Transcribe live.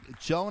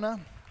Jonah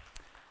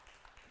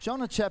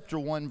chapter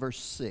 1, verse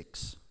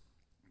 6.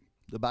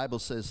 The Bible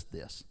says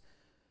this.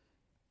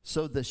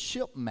 So the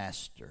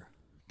shipmaster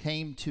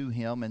came to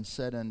him and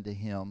said unto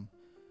him,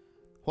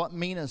 What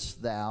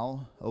meanest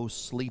thou, O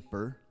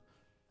sleeper?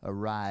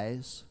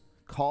 Arise,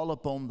 call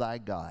upon thy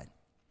God,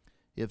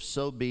 if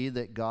so be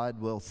that God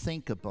will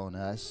think upon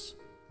us,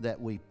 that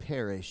we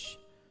perish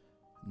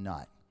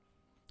not.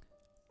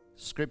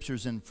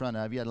 Scripture's in front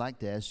of you. I'd like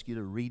to ask you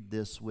to read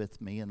this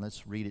with me, and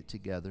let's read it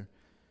together.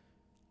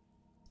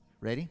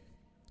 Ready?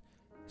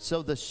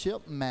 So the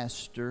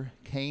shipmaster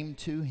came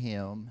to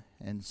him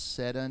and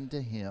said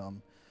unto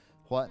him,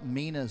 What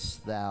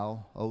meanest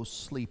thou, O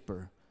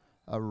sleeper?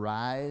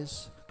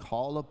 Arise,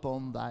 call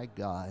upon thy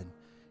God,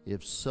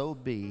 if so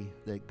be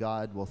that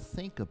God will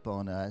think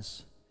upon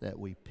us, that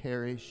we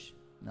perish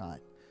not.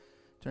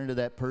 Turn to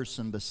that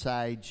person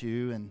beside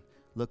you and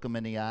look them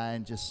in the eye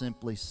and just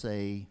simply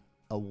say,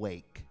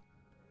 awake.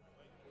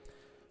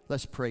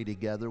 Let's pray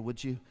together,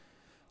 would you?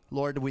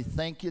 Lord, we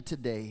thank you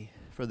today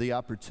for the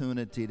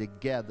opportunity to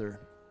gather.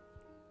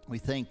 We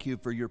thank you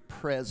for your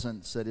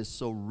presence that is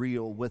so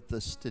real with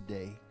us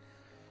today.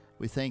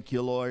 We thank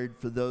you, Lord,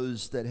 for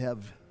those that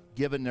have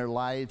given their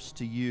lives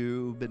to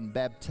you, been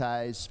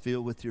baptized,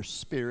 filled with your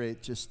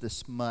Spirit just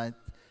this month.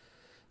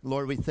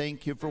 Lord, we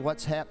thank you for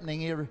what's happening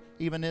here,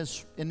 even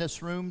in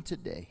this room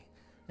today.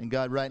 And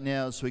God, right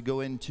now, as we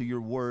go into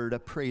your word, I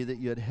pray that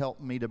you would help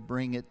me to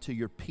bring it to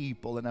your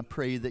people. And I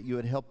pray that you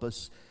would help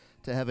us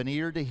to have an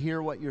ear to hear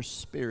what your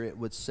Spirit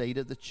would say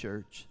to the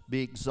church.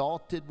 Be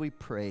exalted, we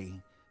pray,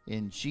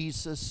 in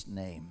Jesus'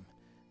 name.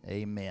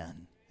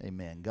 Amen.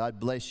 Amen. God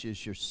bless you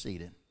as you're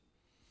seated.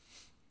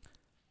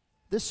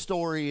 This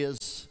story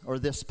is, or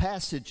this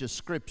passage of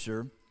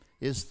Scripture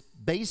is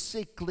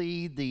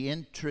basically the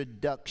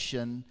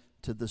introduction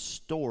to the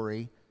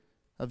story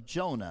of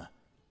Jonah.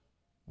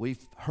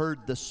 We've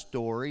heard the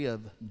story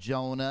of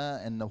Jonah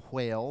and the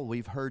whale.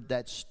 We've heard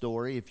that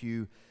story. If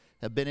you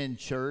have been in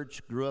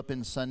church, grew up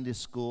in Sunday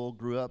school,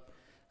 grew up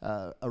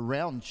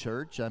around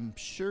church, I'm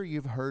sure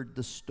you've heard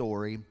the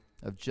story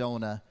of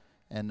Jonah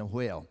and the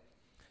whale.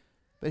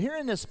 But here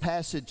in this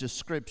passage of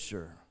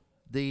Scripture,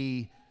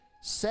 the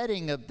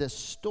setting of this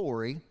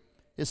story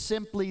is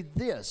simply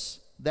this,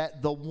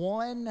 that the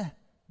one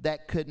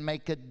that could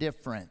make a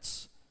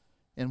difference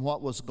in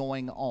what was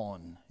going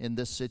on in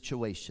this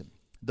situation,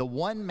 the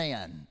one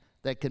man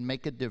that could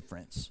make a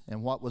difference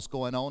in what was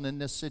going on in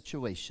this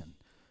situation,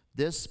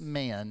 this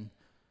man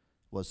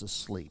was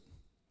asleep.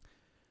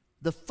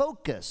 The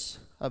focus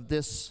of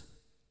this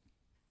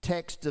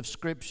text of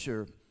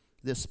Scripture,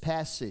 this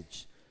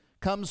passage,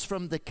 comes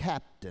from the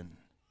captain.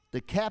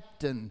 The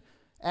captain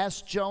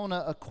asked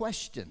Jonah a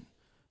question.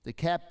 The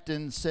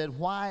captain said,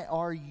 Why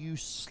are you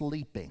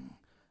sleeping?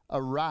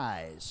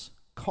 Arise,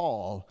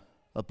 call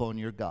upon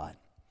your God.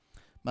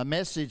 My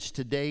message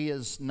today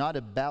is not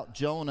about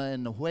Jonah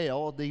and the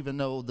whale, even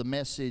though the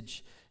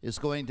message is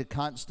going to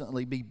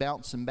constantly be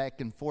bouncing back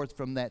and forth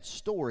from that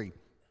story.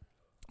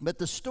 But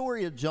the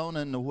story of Jonah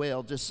and the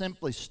whale just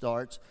simply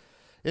starts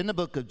in the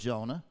book of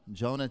Jonah,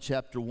 Jonah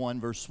chapter 1,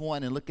 verse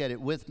 1, and look at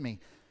it with me.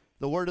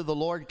 The word of the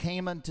Lord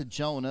came unto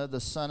Jonah, the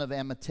son of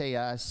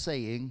Amittai,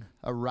 saying,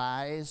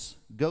 Arise,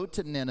 go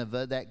to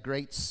Nineveh, that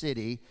great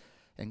city,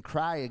 and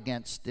cry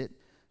against it,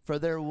 for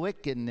their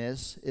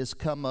wickedness is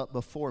come up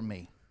before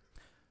me.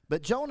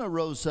 But Jonah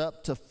rose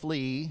up to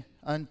flee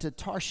unto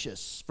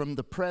Tarshish from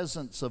the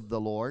presence of the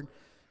Lord,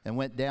 and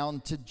went down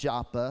to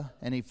Joppa,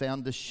 and he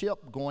found a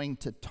ship going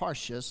to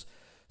Tarshish.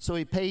 So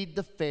he paid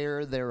the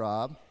fare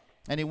thereof,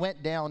 and he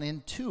went down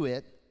into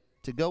it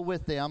to go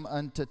with them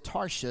unto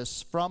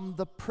Tarshish from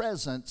the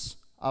presence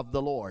of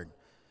the Lord.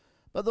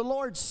 But the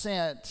Lord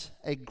sent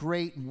out a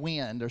great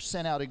wind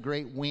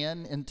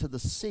into the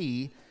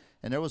sea,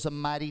 and there was a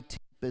mighty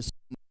tempest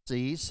in the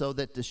sea, so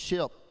that the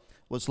ship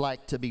was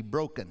like to be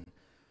broken.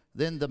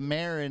 Then the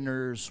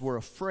mariners were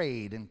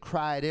afraid, and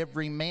cried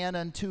every man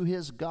unto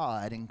his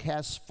God, and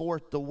cast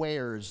forth the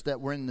wares that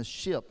were in the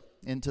ship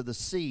into the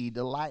sea,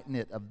 to lighten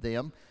it of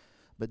them.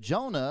 But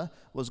Jonah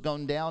was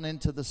gone down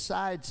into the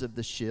sides of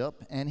the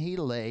ship, and he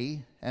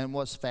lay and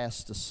was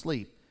fast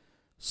asleep.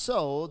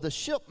 So the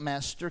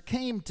shipmaster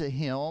came to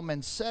him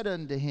and said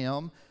unto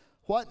him,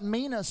 What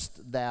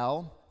meanest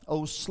thou,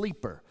 O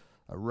sleeper?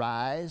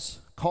 Arise,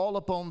 call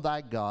upon thy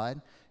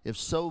God, if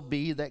so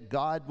be that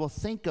God will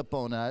think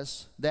upon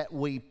us, that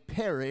we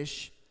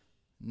perish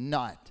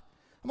not.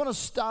 I'm going to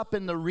stop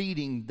in the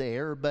reading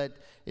there, but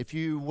if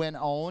you went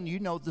on, you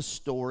know the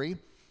story.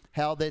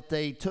 How that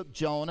they took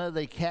Jonah,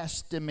 they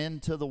cast him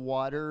into the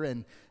water,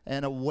 and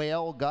a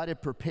whale, God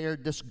had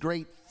prepared this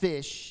great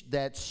fish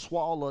that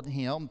swallowed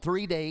him.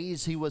 3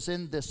 days he was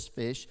in this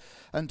fish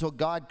until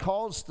God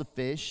caused the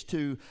fish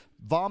to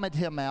vomit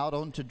him out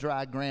onto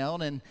dry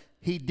ground. And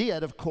he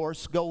did, of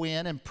course, go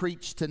in and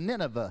preach to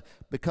Nineveh,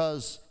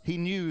 because he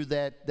knew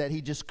that he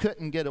just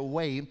couldn't get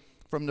away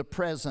from the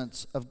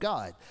presence of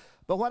God.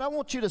 But what I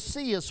want you to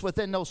see is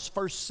within those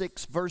first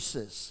 6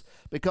 verses,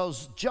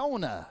 because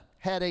Jonah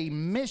had a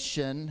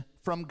mission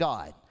from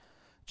God.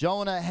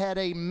 Jonah had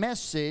a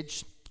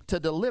message to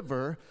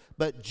deliver,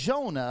 but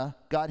Jonah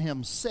got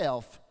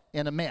himself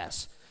in a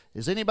mess.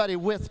 Is anybody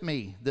with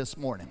me this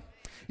morning?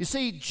 You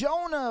see,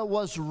 Jonah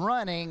was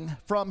running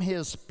from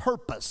his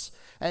purpose,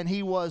 and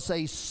he was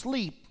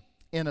asleep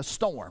in a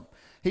storm.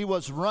 He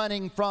was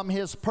running from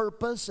his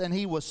purpose, and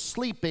he was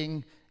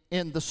sleeping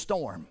in the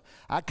storm.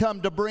 I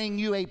come to bring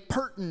you a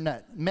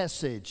pertinent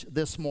message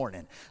this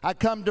morning. I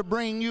come to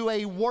bring you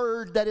a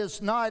word that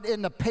is not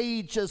in the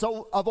pages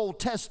of Old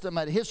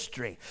Testament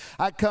history.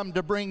 I come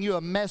to bring you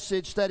a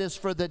message that is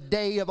for the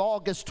day of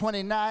August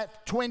 29th,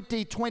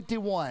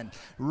 2021.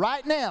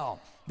 Right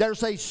now,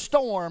 there's a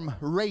storm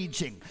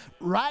raging.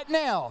 Right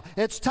now,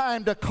 it's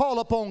time to call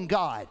upon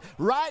God.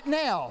 Right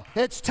now,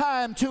 it's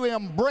time to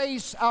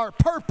embrace our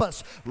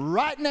purpose.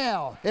 Right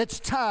now, it's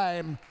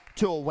time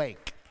to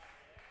awake.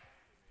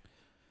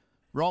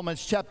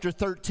 Romans chapter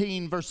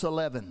 13, verse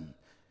 11.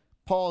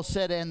 Paul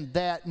said, "And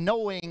that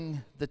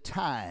knowing the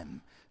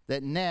time,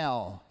 that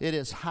now it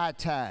is high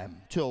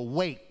time to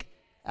awake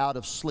out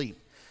of sleep.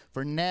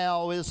 For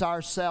now is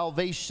our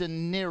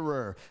salvation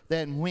nearer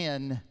than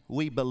when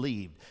we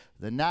believed.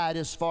 The night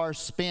is far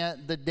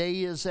spent, the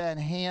day is at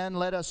hand.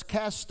 Let us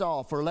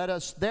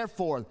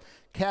therefore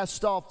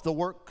cast off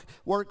the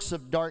works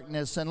of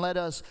darkness, and let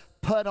us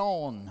put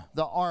on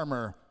the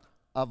armor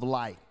of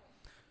light."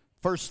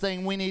 First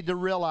thing we need to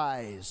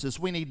realize is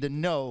we need to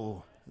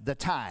know the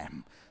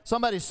time.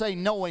 Somebody say,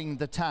 knowing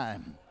the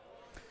time.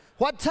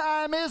 What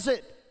time is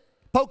it?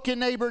 Poke your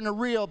neighbor in the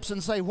ribs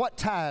and say, what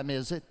time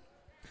is it?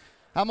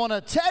 I'm going to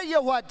tell you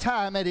what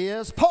time it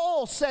is.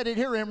 Paul said it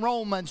here in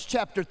Romans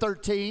chapter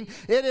 13.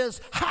 It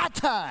is high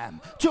time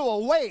to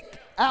awake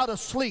out of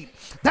sleep.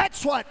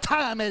 That's what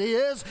time it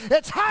is.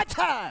 It's high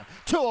time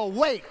to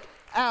awake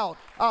out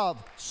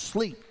of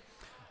sleep.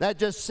 That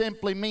just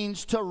simply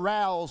means to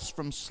rouse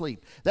from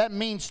sleep. That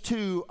means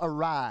to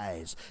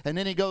arise. And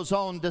then he goes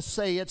on to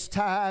say it's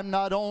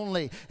not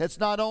only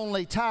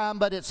time,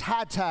 but it's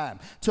high time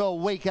to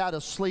awake out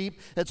of sleep.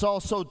 It's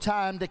also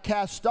time to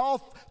cast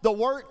off the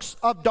works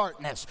of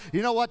darkness.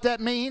 You know what that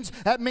means?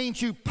 That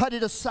means you put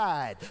it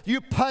aside.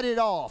 You put it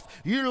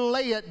off. You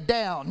lay it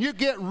down. You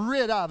get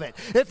rid of it.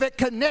 If it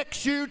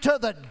connects you to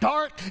the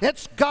dark,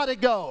 it's got to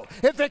go.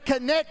 If it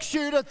connects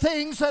you to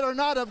things that are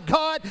not of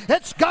God,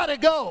 it's got to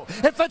go.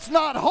 If it's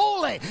not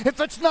holy, if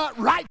it's not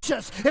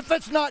righteous, if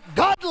it's not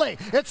godly,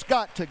 it's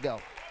got to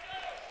go.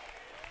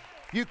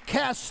 You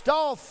cast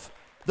off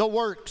the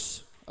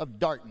works of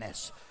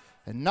darkness.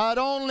 And not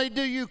only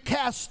do you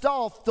cast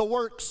off the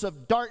works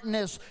of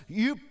darkness,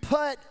 you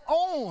put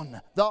on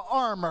the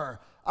armor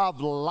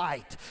of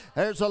light.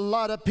 There's a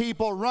lot of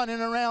people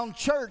running around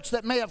church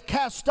that may have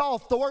cast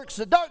off the works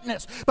of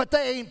darkness, but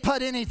they ain't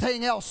put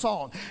anything else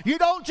on. You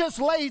don't just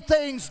lay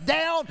things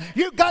down,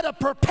 you got to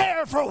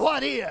prepare for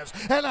what is.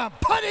 And I'm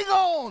putting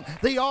on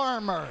the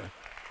armor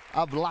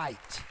of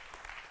light.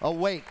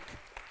 Awake,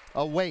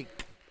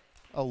 awake,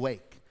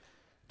 awake.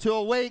 To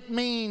awake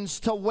means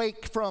to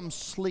wake from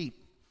sleep.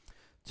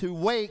 To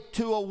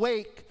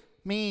awake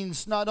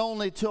means not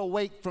only to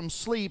awake from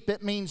sleep,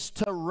 it means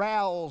to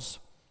rouse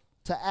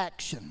to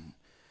action.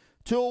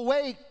 To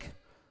awake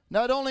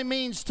not only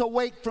means to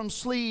wake from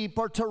sleep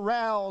or to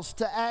rouse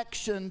to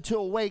action. To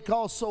awake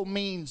also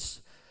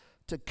means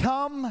to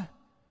come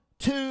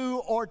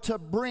to or to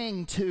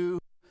bring to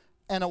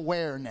an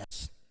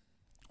awareness,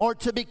 or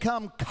to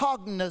become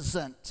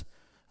cognizant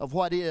of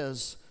what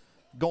is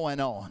going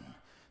on.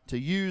 To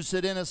use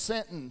it in a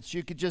sentence,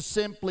 you could just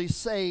simply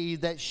say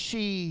that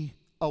she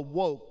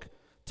awoke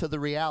to the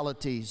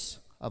realities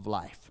of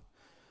life.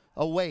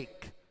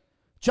 Awake.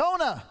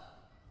 Jonah,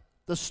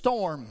 the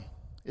storm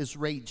is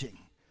raging.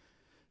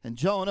 And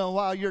Jonah,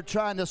 while you're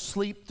trying to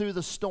sleep through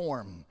the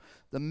storm,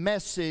 the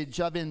message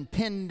of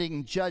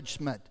impending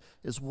judgment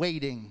is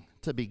waiting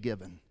to be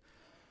given.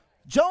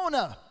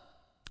 Jonah,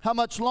 how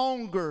much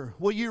longer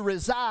will you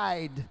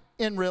reside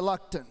in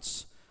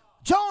reluctance?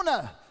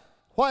 Jonah,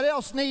 what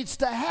else needs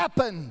to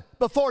happen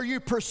before you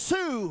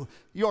pursue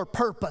your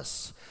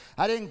purpose?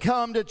 I didn't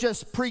come to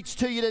just preach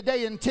to you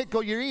today and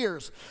tickle your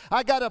ears.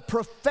 I got a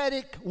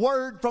prophetic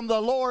word from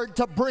the Lord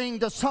to bring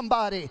to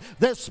somebody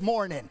this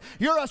morning.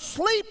 You're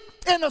asleep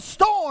in a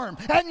storm,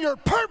 and your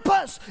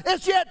purpose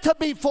is yet to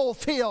be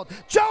fulfilled.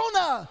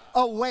 Jonah,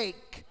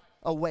 awake,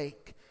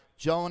 awake.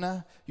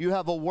 Jonah, you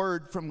have a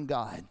word from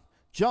God.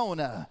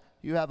 Jonah,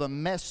 you have a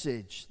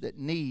message that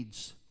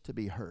needs to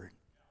be heard.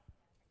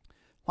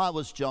 Why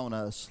was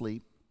Jonah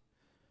asleep?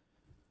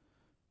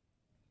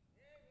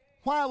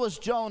 Why was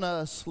Jonah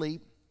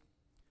asleep?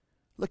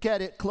 Look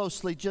at it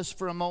closely just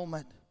for a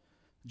moment.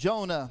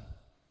 Jonah,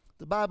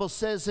 the Bible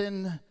says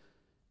in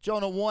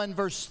Jonah 1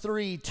 verse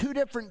 3, 2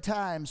 different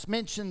times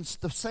mentions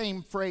the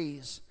same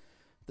phrase,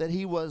 that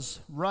he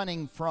was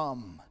running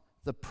from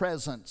the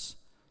presence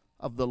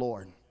of the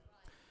Lord.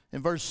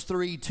 In verse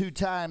 3, 2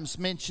 times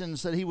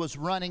mentions that he was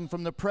running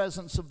from the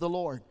presence of the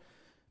Lord.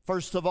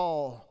 First of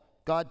all,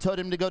 God told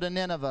him to go to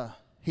Nineveh.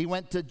 He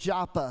went to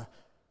Joppa,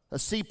 a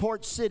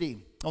seaport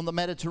city on the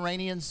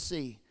Mediterranean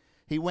Sea.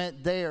 He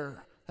went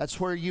there. That's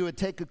where you would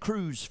take a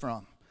cruise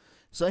from.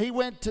 So he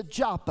went to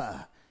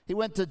Joppa. He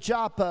went to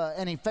Joppa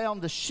and he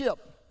found a ship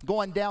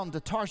going down to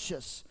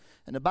Tarshish.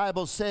 And the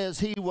Bible says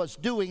he was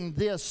doing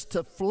this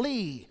to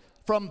flee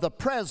from the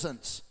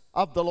presence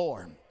of the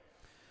Lord.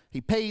 He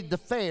paid the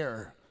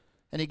fare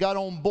and he got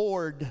on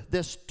board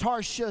this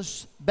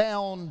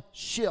Tarshish-bound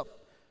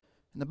ship.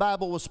 And the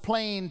Bible was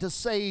plain to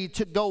say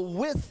to go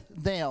with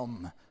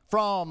them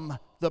from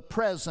the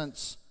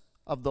presence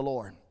of the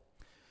Lord.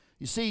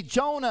 You see,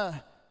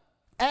 Jonah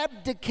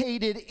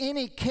abdicated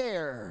any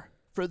care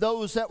for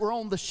those that were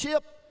on the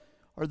ship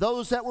or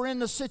those that were in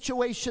the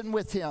situation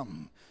with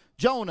him.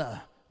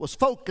 Jonah was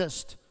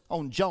focused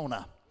on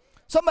Jonah.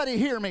 Somebody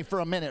hear me for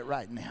a minute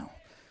right now.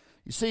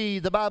 You see,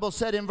 the Bible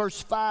said in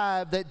verse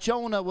 5 that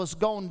Jonah was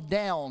gone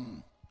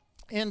down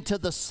into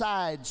the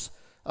sides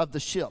of the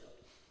ship.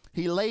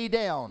 He lay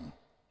down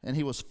and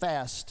he was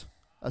fast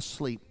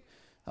asleep.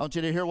 I want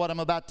you to hear what I'm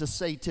about to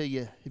say to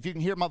you. If you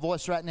can hear my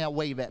voice right now,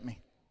 wave at me.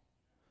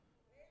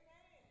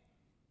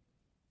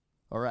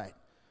 All right.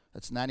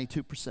 That's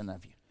 92%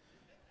 of you.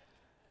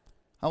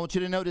 I want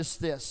you to notice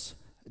this.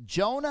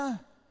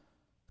 Jonah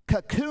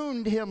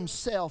cocooned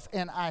himself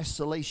in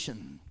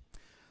isolation,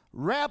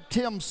 wrapped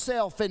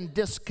himself in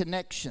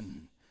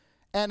disconnection,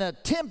 and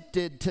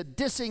attempted to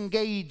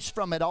disengage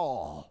from it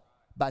all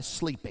by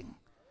sleeping.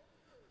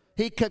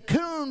 He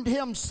cocooned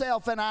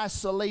himself in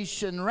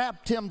isolation,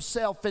 wrapped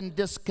himself in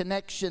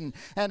disconnection,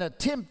 and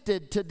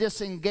attempted to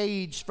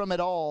disengage from it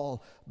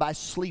all by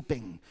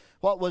sleeping.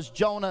 What was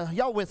Jonah?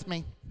 Y'all with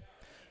me?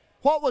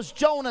 What was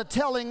Jonah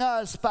telling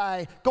us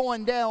by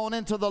going down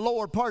into the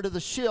lower part of the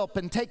ship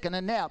and taking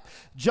a nap?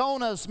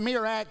 Jonah's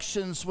mere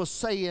actions was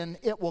saying,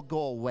 it will go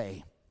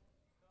away.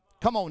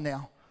 Come on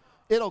now.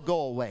 It'll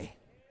go away.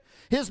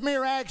 His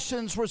mere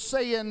actions were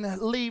saying,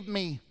 leave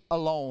me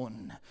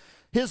alone.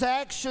 His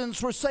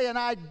actions were saying,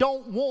 I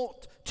don't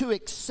want to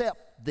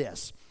accept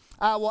this.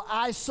 I will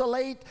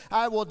isolate,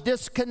 I will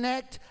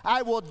disconnect,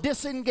 I will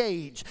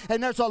disengage.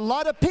 And there's a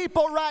lot of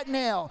people right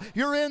now,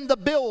 you're in the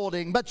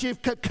building, but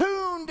you've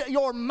cocooned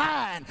your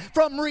mind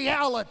from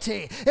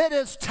reality. It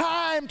is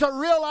time to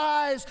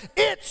realize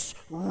it's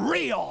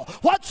real.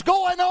 What's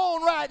going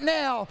on right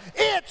now?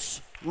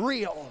 It's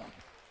real.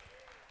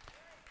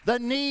 The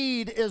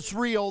need is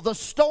real, the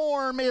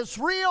storm is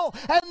real,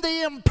 and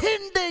the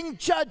impending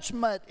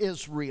judgment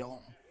is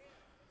real.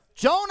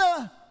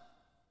 Jonah,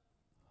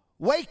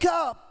 wake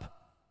up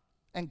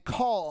and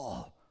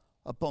call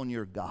upon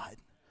your God.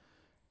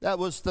 That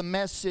was the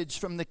message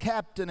from the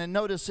captain. And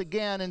notice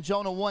again in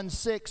Jonah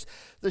 1:6,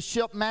 the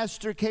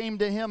shipmaster came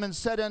to him and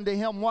said unto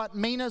him, what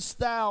meanest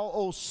thou,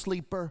 O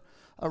sleeper?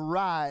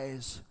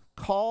 Arise,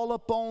 call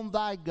upon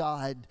thy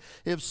God,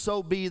 if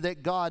so be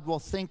that God will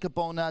think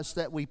upon us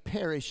that we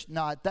perish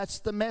not. That's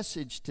the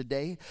message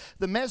today.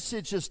 The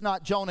message is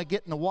not Jonah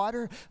get in the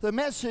water. The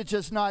message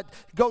is not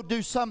go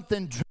do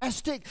something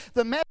drastic.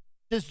 The message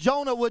is,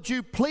 Jonah, would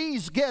you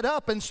please get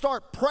up and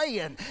start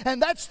praying? And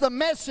that's the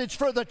message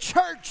for the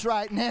church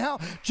right now.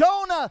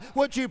 Jonah,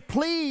 would you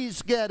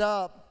please get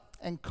up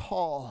and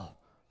call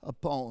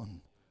upon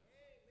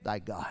thy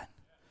God?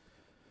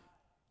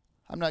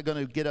 I'm not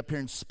going to get up here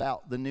and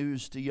spout the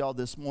news to y'all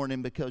this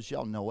morning because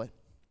y'all know it.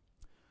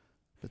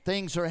 But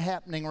things are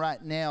happening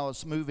right now.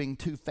 It's moving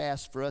too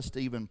fast for us to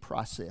even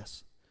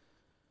process.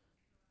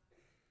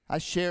 I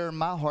share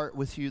my heart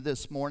with you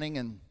this morning,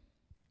 and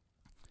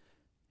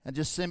I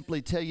just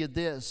simply tell you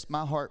this,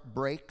 my heart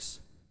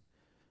breaks.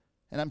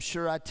 And I'm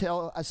sure I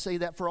say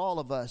that for all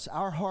of us.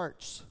 Our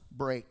hearts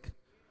break.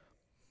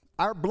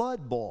 Our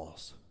blood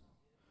boils.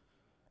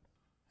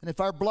 And if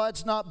our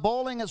blood's not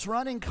boiling, it's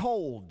running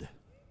cold.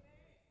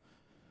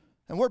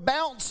 And we're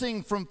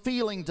bouncing from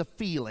feeling to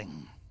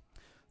feeling.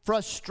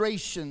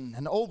 Frustration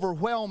and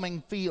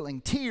overwhelming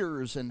feeling.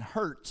 Tears and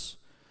hurts.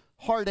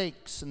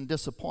 Heartaches and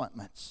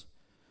disappointments.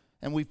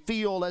 And we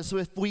feel as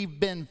if we've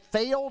been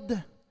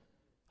failed,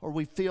 or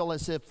we feel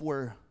as if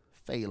we're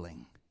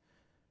failing.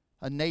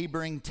 A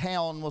neighboring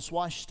town was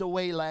washed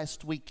away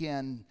last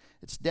weekend.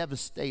 It's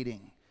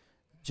devastating.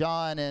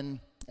 John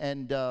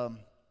and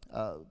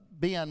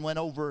Ben went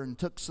over and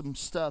took some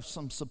stuff,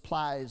 some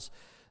supplies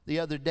the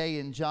other day,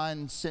 and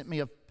John sent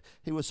me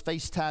he was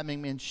FaceTiming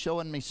me and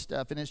showing me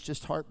stuff, and it's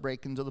just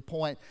heartbreaking to the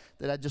point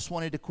that I just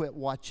wanted to quit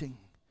watching.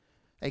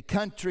 A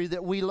country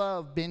that we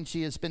love,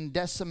 Benji, has been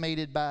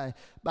decimated by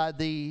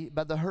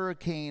the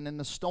hurricane and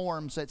the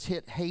storms that's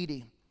hit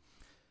Haiti.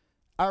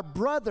 Our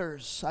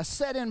brothers, I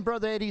sat in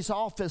Brother Eddie's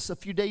office a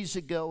few days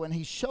ago, and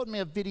he showed me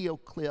a video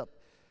clip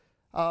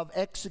of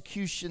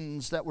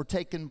executions that were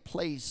taking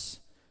place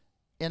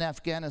in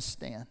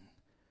Afghanistan.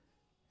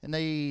 And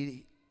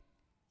they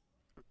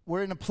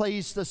were in a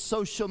place, the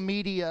social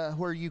media,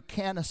 where you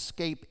can't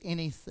escape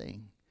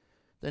anything.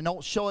 They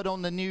don't show it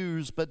on the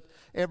news, but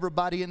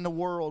everybody in the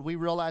world, we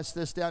realize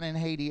this down in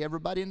Haiti,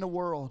 everybody in the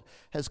world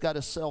has got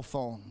a cell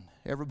phone.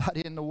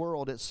 Everybody in the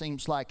world, it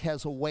seems like,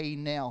 has a way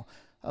now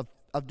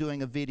of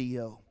doing a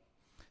video.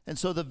 And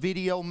so the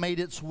video made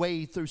its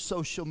way through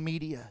social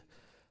media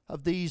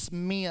of these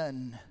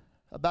men,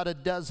 about a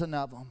dozen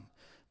of them,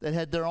 that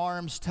had their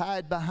arms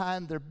tied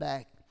behind their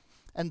back.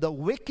 And the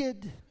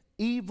wicked,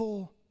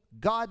 evil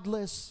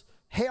godless,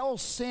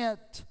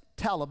 hell-sent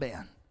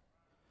Taliban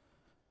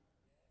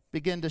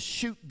begin to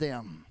shoot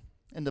them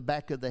in the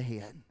back of the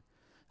head.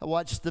 I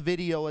watched the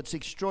video. It's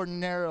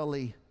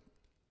extraordinarily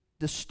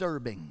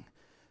disturbing.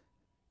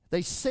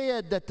 They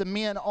said that the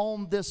men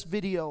on this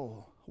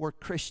video were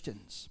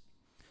Christians.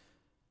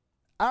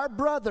 Our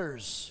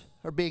brothers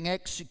are being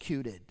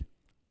executed,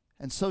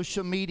 and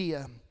social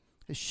media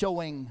is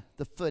showing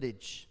the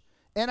footage.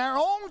 In our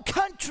own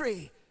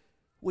country,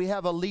 we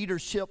have a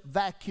leadership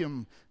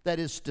vacuum that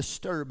is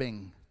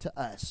disturbing to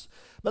us.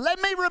 But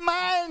let me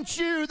remind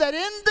you that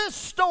in this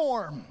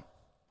storm,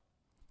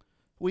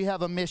 we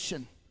have a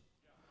mission,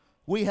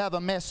 we have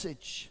a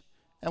message,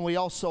 and we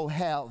also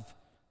have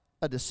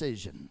a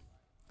decision.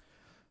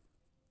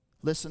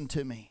 Listen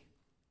to me.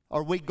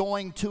 Are we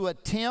going to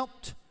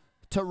attempt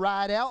to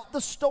ride out the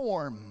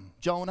storm,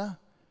 Jonah?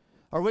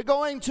 Are we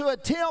going to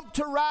attempt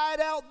to ride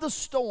out the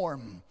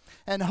storm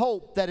and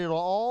hope that it'll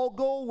all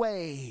go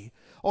away?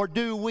 Or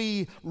do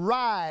we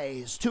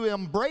rise to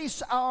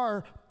embrace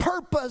our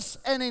purpose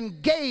and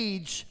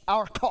engage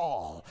our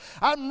call?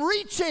 I'm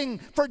reaching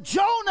for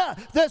Jonah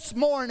this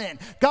morning.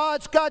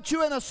 God's got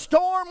you in a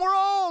storm. We're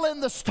all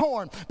in the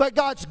storm. But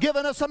God's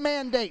given us a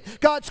mandate.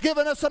 God's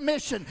given us a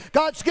mission.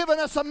 God's given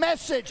us a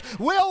message.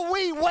 Will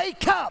we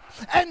wake up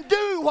and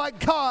do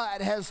what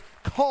God has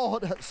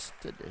called us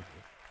to do?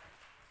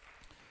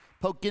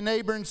 Poke your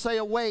neighbor and say,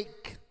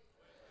 awake.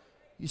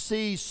 You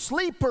see,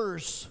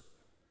 sleepers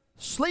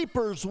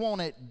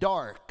want it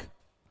dark,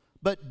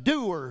 but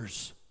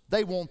doers,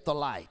 they want the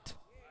light.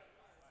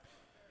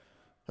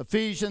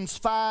 Ephesians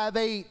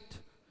 5:8,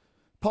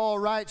 Paul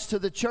writes to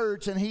the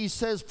church and he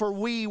says, for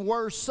we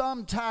were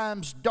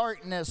sometimes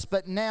darkness,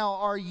 but now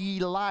are ye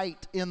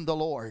light in the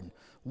Lord.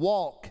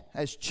 Walk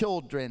as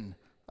children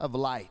of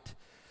light.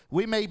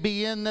 We may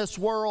be in this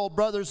world,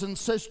 brothers and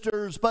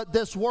sisters, but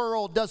this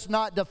world does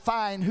not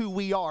define who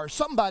we are.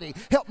 Somebody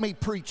help me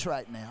preach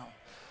right now.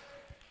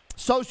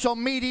 Social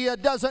media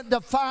doesn't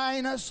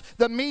define us.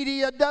 The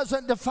media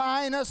doesn't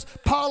define us.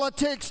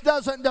 Politics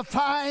doesn't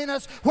define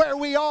us. Where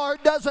we are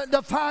doesn't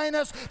define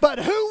us. But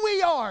who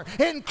we are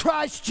in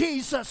Christ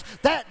Jesus,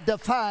 that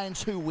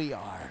defines who we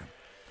are.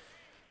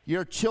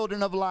 You're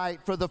children of light,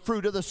 for the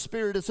fruit of the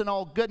Spirit is in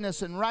all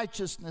goodness and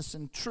righteousness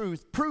and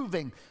truth,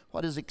 proving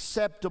what is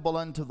acceptable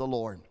unto the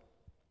Lord.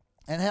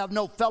 And have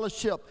no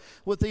fellowship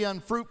with the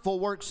unfruitful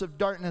works of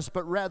darkness,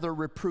 but rather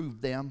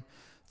reprove them.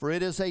 For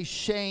it is a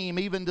shame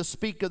even to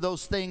speak of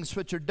those things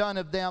which are done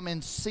of them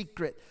in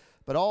secret.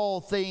 But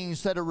all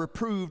things that are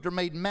reproved are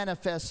made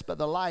manifest by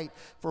the light.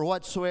 For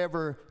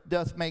whatsoever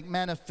doth make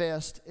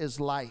manifest is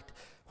light.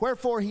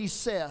 Wherefore he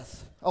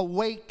saith,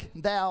 awake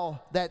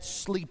thou that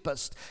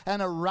sleepest,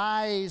 and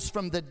arise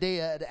from the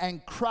dead,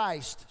 and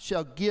Christ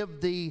shall give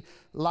thee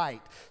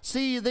light.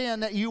 See then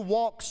that you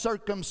walk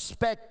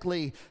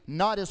circumspectly,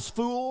 not as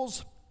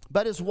fools,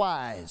 but as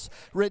wise,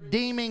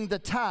 redeeming the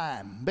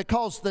time,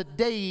 because the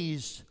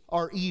days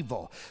are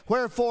evil.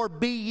 Wherefore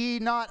be ye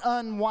not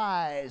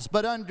unwise,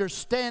 but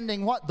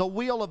understanding what the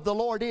will of the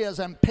Lord is.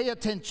 And pay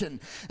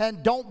attention.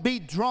 And don't be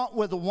drunk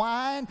with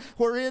wine,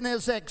 wherein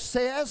is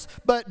excess,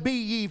 but be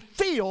ye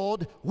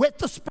filled with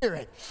the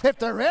Spirit. If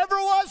there ever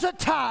was a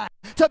time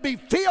to be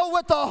filled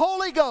with the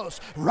Holy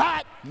Ghost,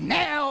 right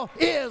now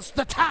is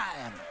the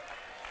time.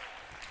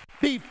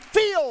 Be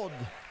filled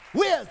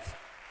with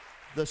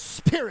the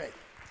Spirit.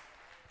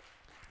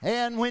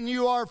 And when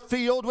you are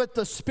filled with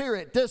the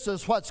Spirit, this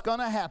is what's going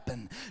to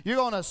happen. You're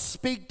going to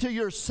speak to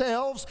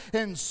yourselves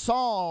in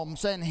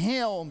psalms and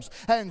hymns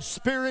and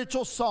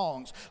spiritual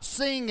songs,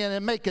 singing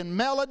and making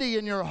melody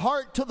in your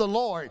heart to the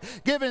Lord,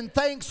 giving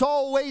thanks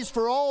always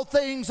for all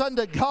things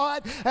unto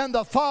God and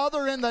the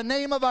Father in the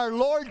name of our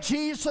Lord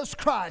Jesus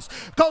Christ.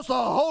 Because the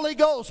Holy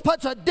Ghost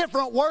puts a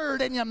different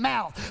word in your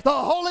mouth. The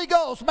Holy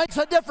Ghost makes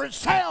a different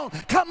sound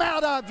come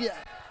out of you.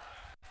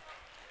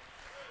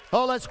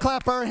 Oh, let's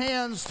clap our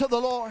hands to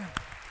the Lord.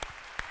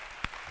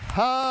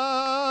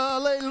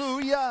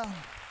 Hallelujah.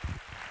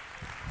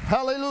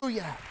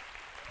 Hallelujah.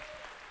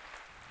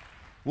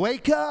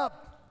 Wake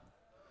up.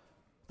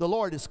 The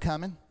Lord is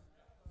coming.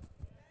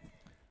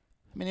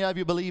 How many of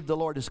you believe the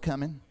Lord is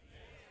coming?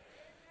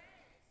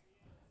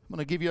 I'm going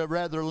to give you a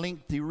rather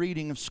lengthy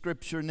reading of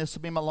Scripture, and this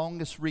will be my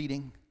longest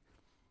reading.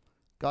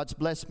 God's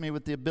blessed me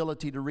with the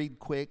ability to read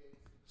quick.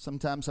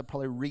 Sometimes I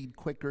probably read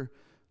quicker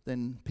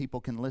than people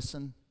can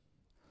listen.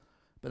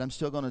 But I'm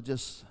still going to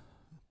just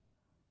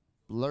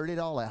blurt it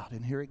all out,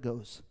 and here it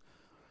goes.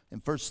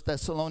 In 1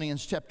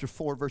 Thessalonians chapter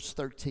 4, verse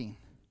 13,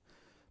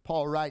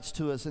 Paul writes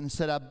to us and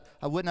said, I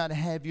would not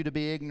have you to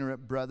be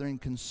ignorant, brethren,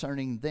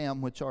 concerning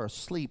them which are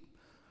asleep,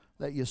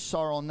 that ye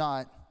sorrow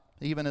not,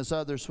 even as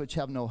others which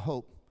have no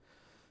hope.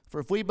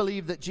 For if we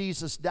believe that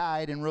Jesus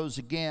died and rose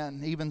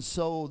again, even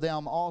so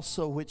them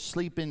also which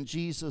sleep in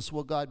Jesus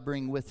will God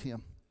bring with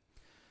him.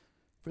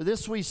 For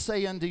this we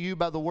say unto you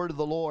by the word of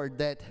the Lord,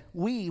 that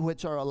we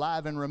which are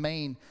alive and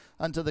remain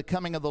unto the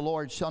coming of the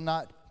Lord shall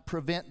not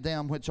prevent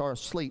them which are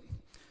asleep.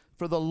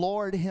 For the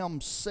Lord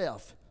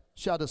himself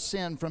shall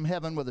descend from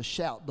heaven with a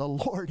shout. The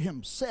Lord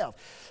himself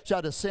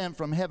shall descend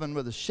from heaven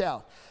with a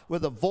shout,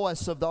 with the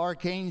voice of the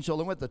archangel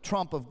and with the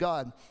trump of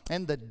God.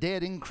 And the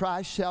dead in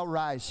Christ shall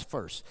rise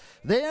first.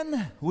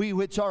 Then we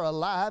which are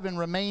alive and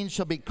remain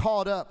shall be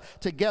caught up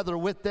together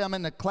with them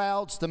in the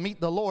clouds to meet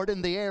the Lord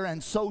in the air,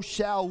 and so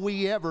shall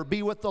we ever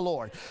be with the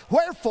Lord.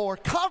 Wherefore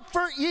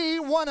comfort ye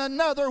one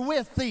another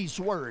with these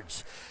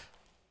words.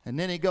 And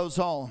then he goes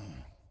on.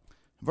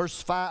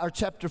 Verse 5, or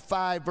chapter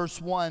 5, verse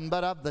 1,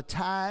 but of the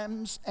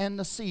times and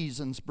the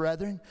seasons,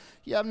 brethren,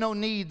 you have no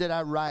need that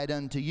I write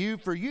unto you,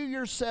 for you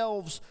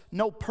yourselves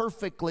know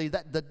perfectly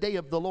that the day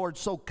of the Lord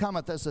so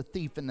cometh as a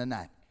thief in the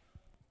night.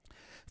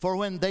 For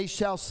when they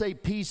shall say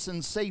peace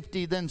and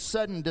safety, then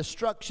sudden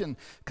destruction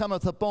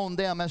cometh upon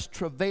them as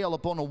travail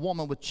upon a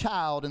woman with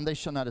child, and they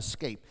shall not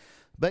escape.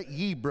 But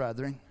ye,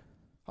 brethren,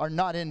 are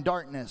not in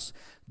darkness,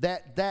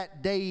 that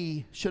that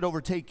day should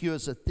overtake you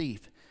as a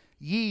thief.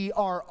 Ye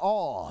are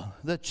all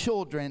the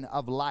children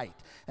of light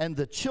and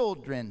the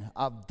children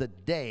of the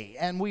day,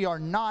 and we are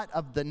not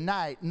of the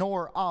night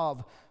nor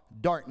of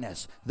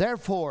darkness.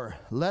 Therefore,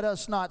 let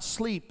us not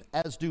sleep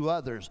as do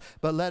others,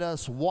 but let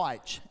us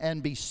watch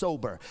and be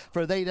sober.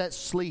 For they that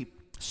sleep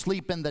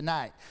in the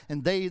night,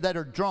 and they that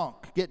are drunk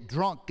get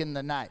drunk in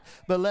the night.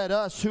 But let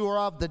us who are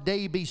of the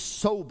day be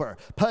sober,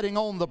 putting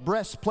on the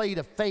breastplate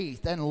of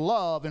faith and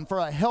love, and for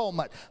a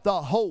helmet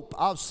the hope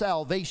of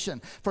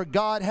salvation. For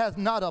God hath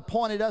not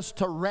appointed us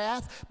to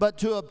wrath, but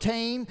to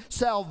obtain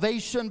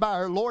salvation by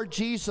our Lord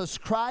Jesus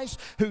Christ,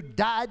 who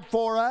died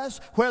for us,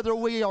 whether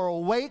we are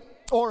awake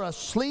or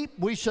asleep,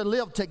 we shall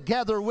live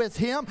together with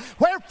him.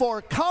 Wherefore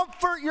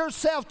comfort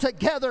yourself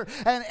together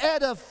and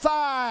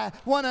edify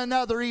one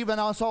another, even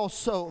as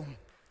also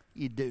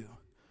you do.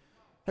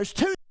 There's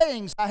two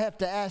things I have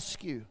to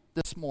ask you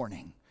this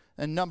morning.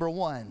 And number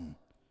one,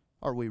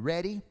 are we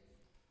ready?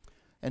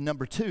 And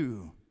number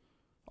two,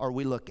 are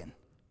we looking?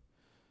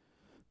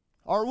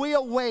 Are we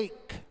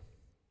awake?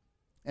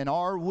 And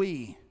are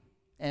we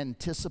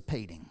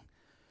anticipating?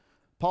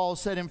 Paul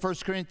said in 1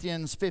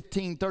 Corinthians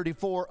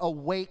 15:34,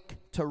 awake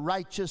to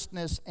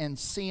righteousness and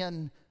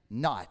sin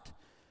not.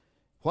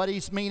 What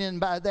he's meaning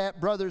by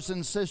that, brothers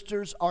and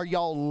sisters, are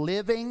y'all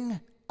living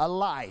a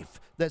life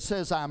that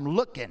says, I'm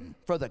looking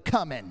for the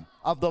coming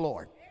of the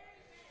Lord?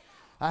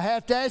 I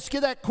have to ask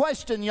you that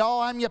question,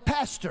 y'all. I'm your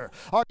pastor.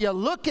 Are you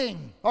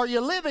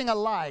living a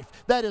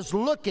life that is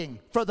looking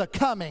for the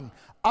coming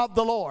of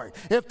the Lord?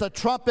 If the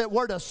trumpet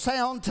were to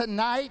sound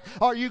tonight,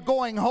 are you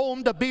going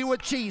home to be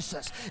with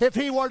Jesus? If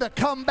he were to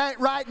come back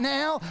right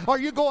now, are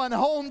you going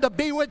home to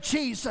be with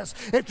Jesus?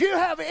 If you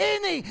have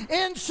any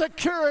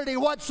insecurity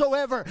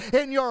whatsoever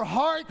in your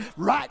heart,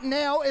 right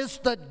now is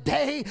the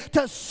day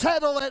to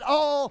settle it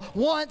all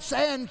once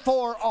and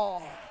for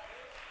all.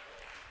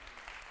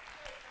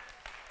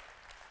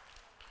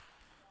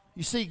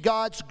 You see,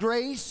 God's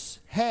grace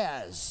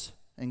has,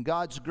 and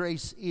God's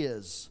grace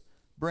is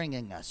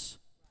bringing us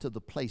to the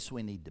place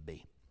we need to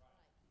be.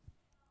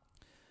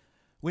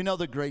 We know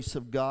the grace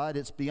of God.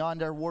 It's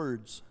beyond our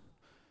words.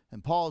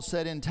 And Paul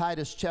said in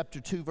Titus chapter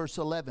 2 verse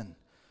 11,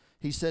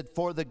 he said,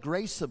 for the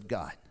grace of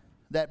God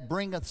that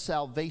bringeth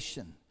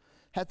salvation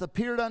hath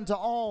appeared unto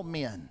all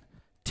men,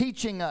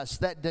 teaching us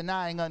that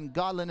denying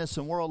ungodliness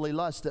and worldly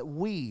lust, that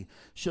we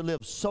should live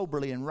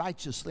soberly and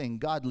righteously and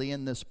godly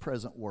in this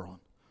present world.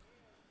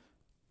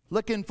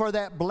 Looking for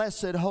that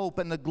blessed hope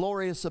and the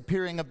glorious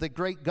appearing of the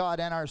great God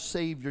and our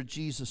Savior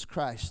Jesus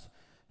Christ,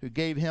 who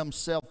gave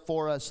himself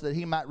for us that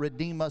he might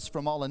redeem us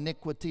from all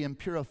iniquity and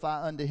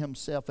purify unto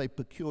himself a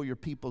peculiar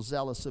people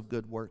zealous of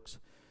good works.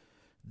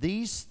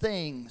 These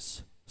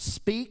things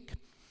speak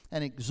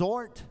and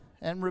exhort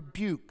and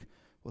rebuke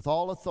with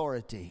all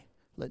authority.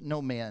 Let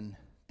no man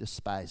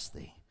despise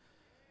thee.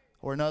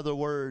 Or in other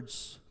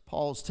words,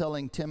 Paul's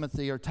telling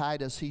Timothy or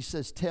Titus, he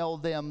says, tell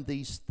them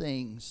these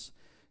things.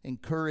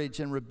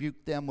 Encourage and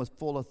rebuke them with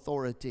full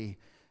authority,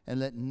 and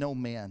let no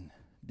man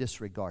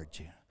disregard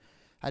you.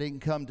 I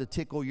didn't come to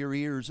tickle your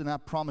ears, and I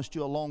promised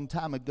you a long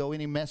time ago,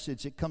 any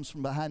message that comes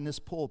from behind this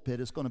pulpit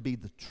is going to be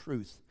the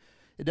truth.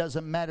 It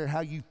doesn't matter how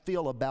you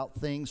feel about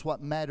things.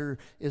 What matters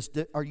is,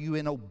 are you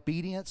in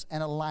obedience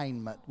and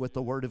alignment with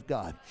the Word of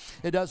God?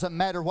 It doesn't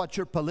matter what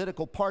your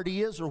political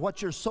party is or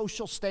what your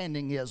social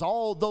standing is.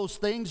 All those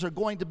things are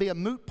going to be a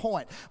moot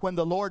point when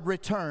the Lord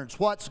returns.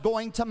 What's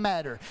going to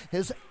matter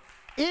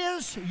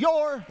is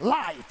your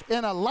life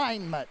in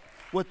alignment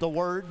with the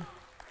Word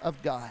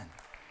of God?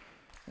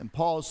 And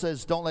Paul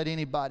says, don't let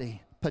anybody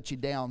put you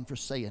down for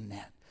saying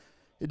that.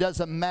 It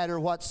doesn't matter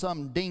what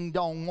some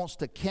ding-dong wants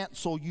to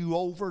cancel you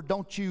over.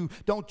 Don't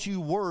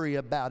you worry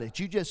about it.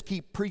 You just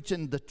keep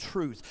preaching the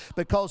truth,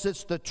 because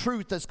it's the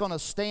truth that's going to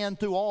stand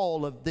through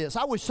all of this.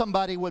 I wish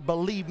somebody would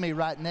believe me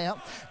right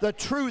now. The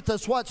truth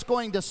is what's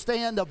going to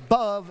stand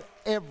above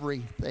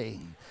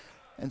everything.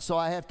 And so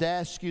I have to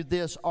ask you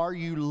this, are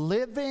you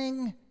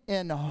living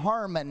in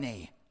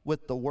harmony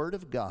with the Word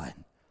of God?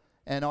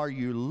 And are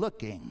you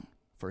looking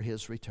for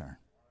his return?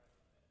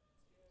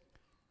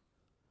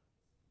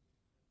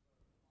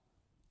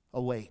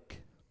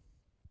 Awake.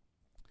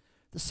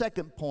 The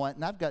second point,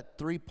 and I've got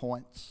 3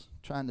 points,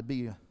 trying to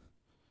be a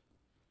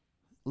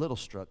little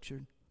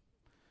structured.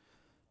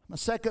 My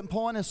second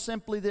point is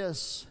simply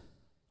this: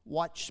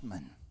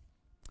 watchman.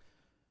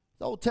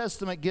 The Old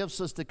Testament gives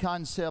us the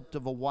concept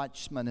of a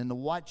watchman, and the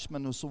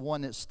watchman was the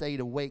one that stayed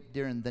awake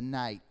during the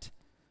night,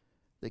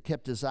 that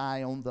kept his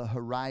eye on the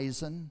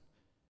horizon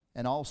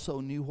and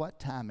also knew what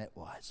time it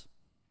was.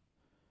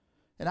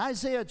 In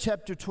Isaiah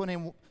chapter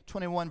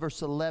 21,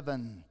 verse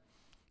 11,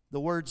 the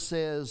word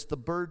says, the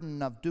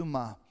burden of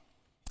Duma,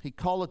 he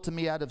calleth to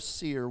me out of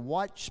Seir,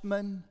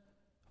 watchman,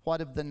 what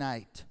of the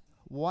night?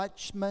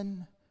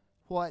 Watchman,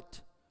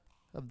 what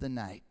of the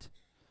night?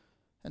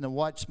 And the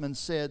watchman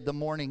said, the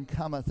morning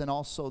cometh and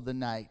also the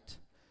night.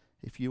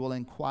 If you will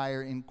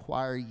inquire,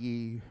 inquire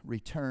ye,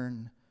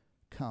 return,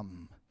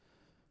 come.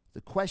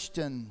 The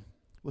question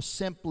was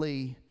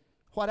simply,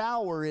 what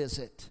hour is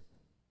it?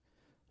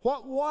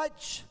 What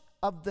watch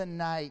of the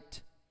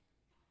night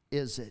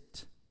is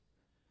it?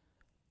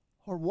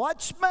 Or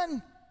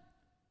watchman,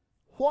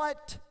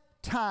 what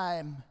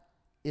time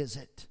is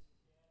it?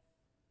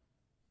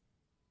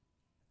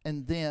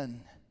 And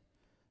then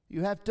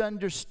you have to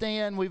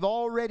understand, we've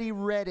already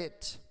read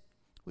it.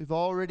 We've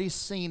already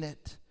seen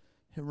it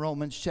in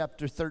Romans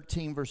chapter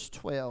 13, verse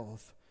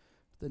 12.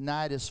 The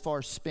night is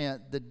far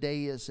spent, the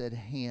day is at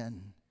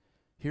hand.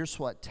 Here's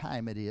what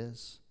time it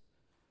is.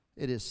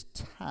 It is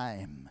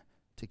time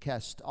to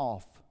cast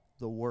off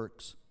the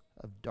works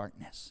of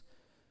darkness.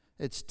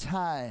 It's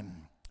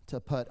time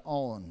to put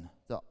on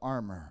the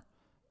armor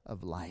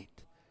of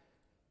light.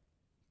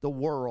 The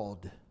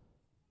world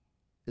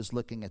is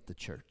looking at the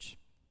church.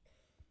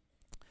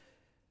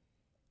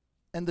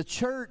 And the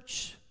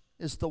church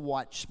is the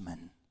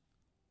watchman.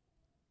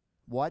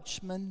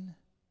 Watchman,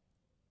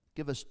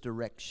 give us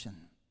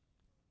direction.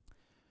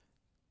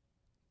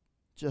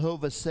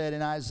 Jehovah said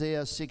in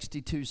Isaiah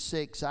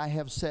 62:6, I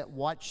have set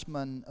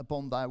watchmen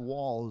upon thy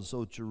walls,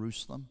 O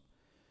Jerusalem,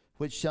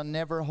 which shall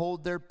never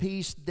hold their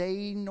peace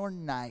day nor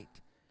night.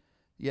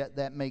 Yet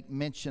that make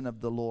mention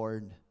of the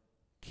Lord,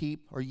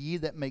 ye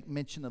that make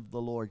mention of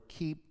the Lord,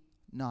 keep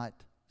not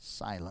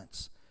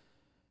silence,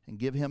 and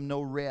give him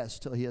no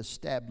rest till he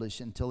establish,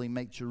 until he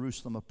make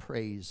Jerusalem a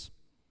praise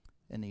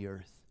in the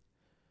earth.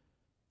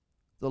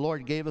 The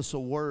Lord gave us a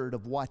word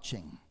of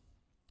watching.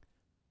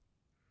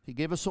 He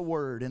gave us a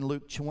word in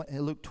Luke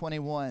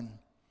 21.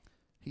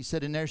 He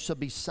said, and there shall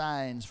be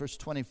signs, verse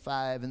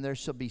 25, and there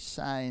shall be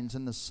signs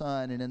in the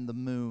sun and in the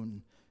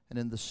moon and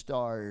in the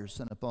stars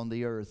and upon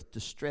the earth,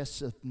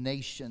 distress of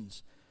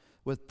nations,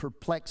 with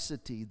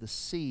perplexity, the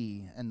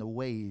sea and the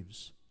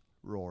waves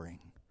roaring.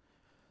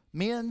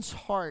 Men's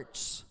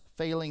hearts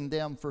failing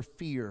them for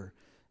fear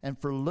and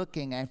for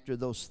looking after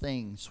those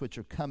things which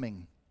are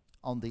coming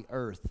on the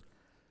earth.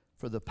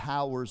 For the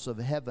powers of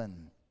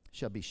heaven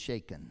shall be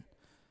shaken.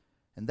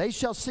 And they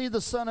shall see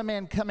the Son of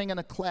Man coming in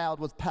a cloud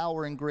with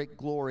power and great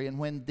glory. And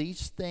when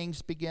these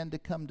things begin to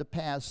come to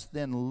pass,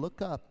 then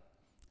look up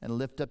and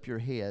lift up your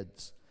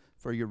heads,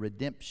 for your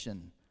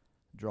redemption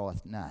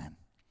draweth nigh.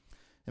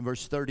 In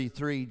verse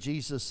 33,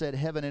 Jesus said,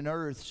 heaven and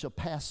earth shall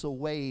pass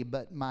away,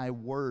 but my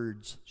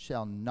words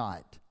shall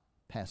not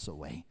pass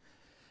away.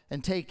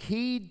 And take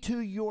heed to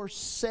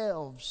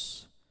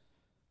yourselves,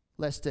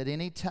 lest at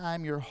any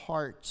time your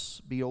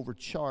hearts be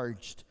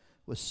overcharged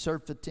with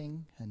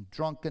surfeiting and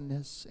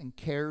drunkenness and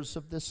cares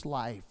of this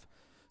life,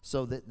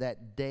 so that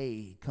that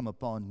day come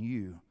upon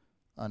you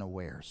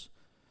unawares.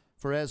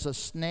 For as a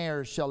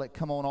snare shall it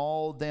come on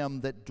all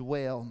them that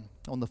dwell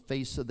on the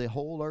face of the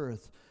whole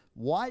earth.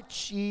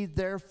 Watch ye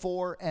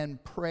therefore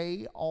and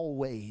pray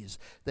always,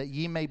 that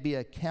ye may be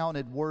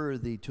accounted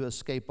worthy to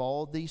escape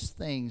all these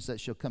things that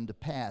shall come to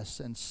pass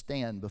and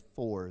stand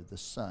before the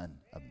Son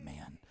of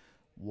Man.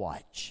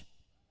 Watch.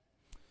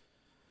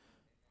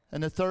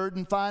 And the third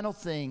and final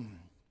thing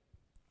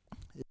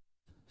is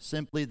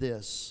simply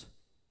this: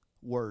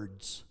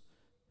 words.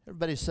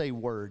 Everybody say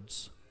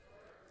words.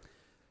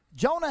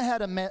 Jonah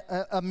had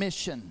a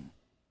mission.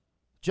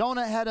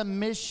 Jonah had a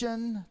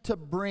mission to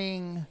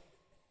bring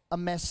a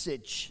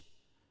message.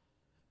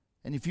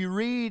 And if you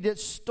read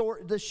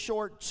the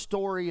short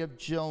story of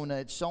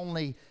Jonah,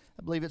 I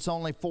believe it's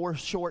only 4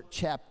 short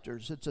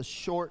chapters. It's a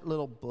short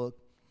little book.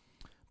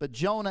 But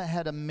Jonah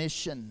had a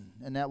mission,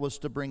 and that was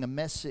to bring a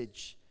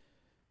message.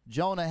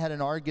 Jonah had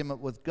an argument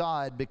with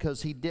God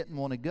because he didn't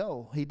want to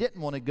go. He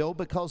didn't want to go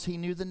because he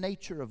knew the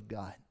nature of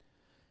God.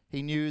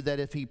 He knew that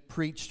if he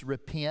preached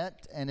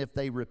repent, and if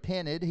they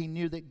repented, he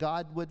knew that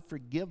God would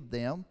forgive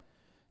them.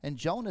 And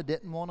Jonah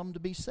didn't want them to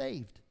be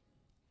saved.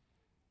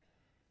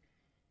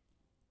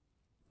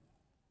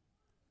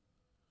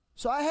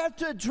 So I have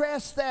to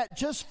address that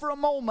just for a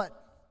moment.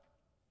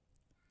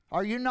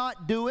 Are you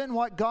not doing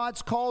what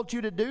God's called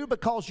you to do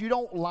because you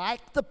don't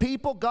like the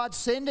people God's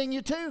sending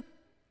you to?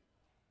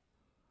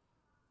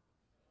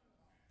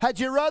 Had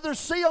you rather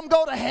see them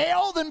go to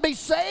hell than be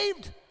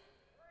saved?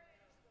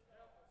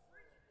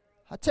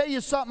 I tell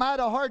you something, I had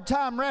a hard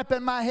time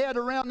wrapping my head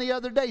around the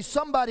other day.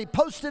 Somebody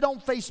posted on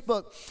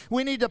Facebook,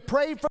 we need to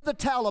pray for the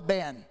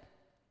Taliban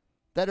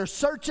that are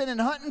searching and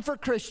hunting for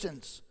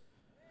Christians.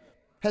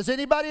 Has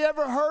anybody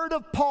ever heard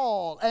of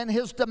Paul and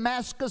his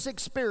Damascus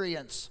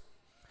experience?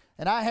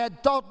 And I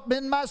had thought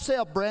in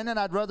myself, Brandon,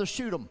 I'd rather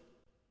shoot him.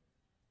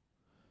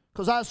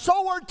 Because I was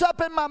so worked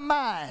up in my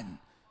mind.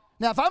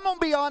 Now, if I'm going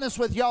to be honest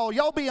with y'all,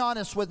 y'all be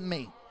honest with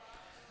me.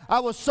 I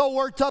was so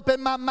worked up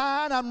in my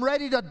mind, I'm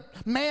ready to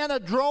man a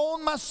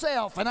drone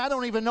myself, and I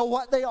don't even know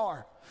what they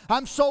are.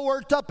 I'm so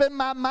worked up in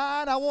my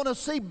mind, I want to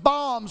see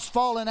bombs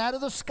falling out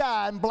of the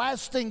sky and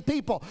blasting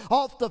people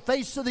off the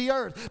face of the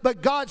earth.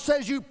 But God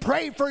says you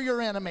pray for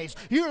your enemies.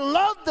 You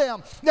love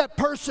them that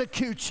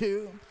persecute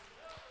you.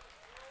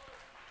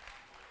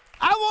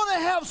 I want to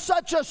have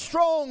such a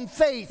strong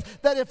faith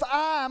that if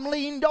I'm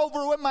leaned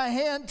over with my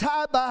hand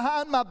tied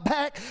behind my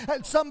back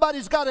and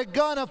somebody's got a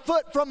gun a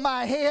foot from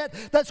my head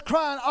that's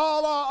crying,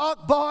 Allah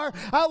Akbar,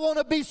 I want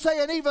to be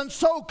saying, even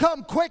so,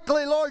 come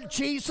quickly, Lord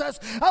Jesus.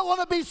 I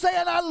want to be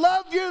saying, I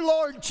love you,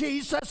 Lord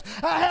Jesus.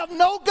 I have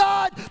no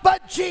God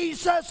but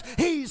Jesus.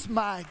 He's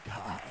my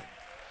God.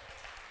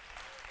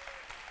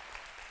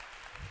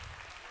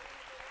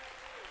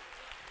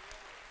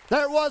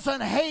 There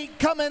wasn't hate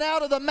coming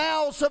out of the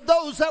mouths of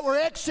those that were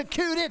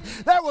executed.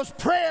 There was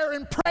prayer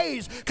and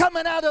praise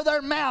coming out of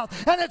their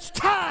mouth. And it's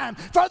time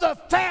for the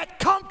fat,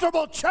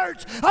 comfortable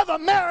church of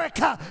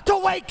America to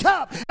wake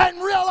up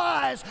and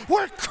realize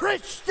we're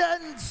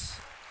Christians.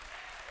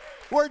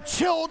 We're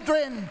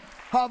children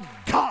of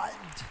God.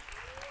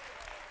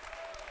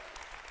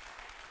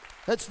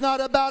 It's not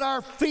about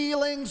our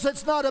feelings.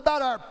 It's not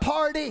about our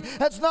party.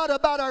 It's not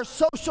about our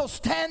social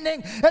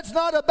standing. It's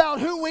not about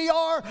who we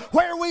are,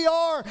 where we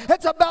are.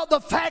 It's about the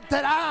fact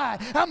that I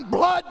am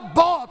blood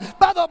bought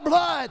by the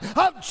blood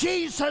of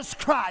Jesus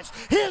Christ.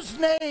 His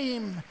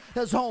name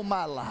is on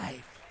my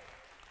life.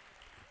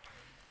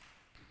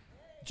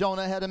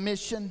 Jonah had a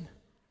mission,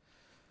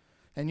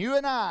 and you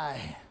and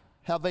I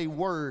have a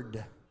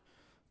word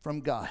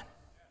from God.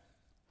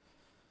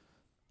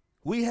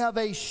 We have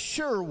a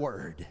sure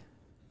word.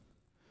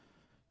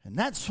 And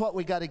that's what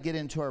we got to get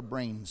into our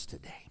brains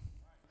today.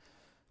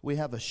 We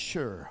have a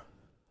sure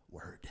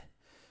word.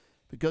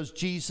 Because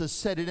Jesus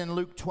said it in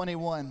Luke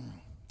 21,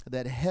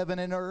 that heaven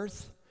and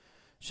earth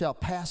shall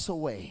pass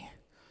away,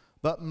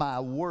 but my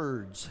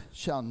words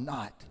shall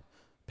not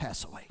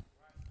pass away.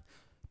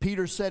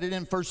 Peter said it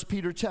in 1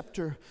 Peter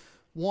chapter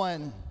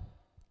 1.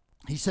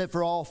 He said,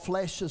 for all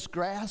flesh is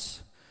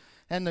grass,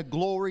 and the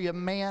glory of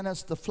man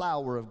as the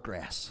flower of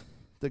grass.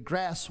 The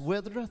grass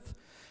withereth,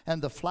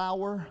 and the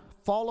flower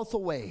falleth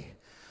away,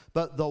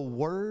 but the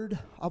word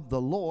of the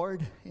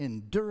Lord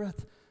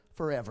endureth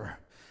forever.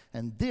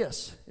 And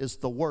this is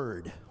the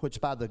word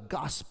which by the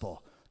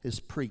gospel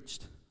is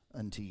preached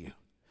unto you.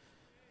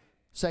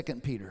 2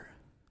 Peter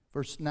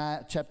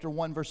chapter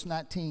 1, verse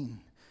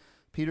 19.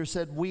 Peter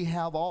said, we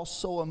have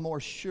also a more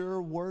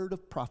sure word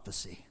of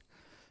prophecy,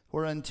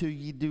 whereunto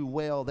ye do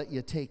well that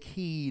ye take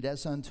heed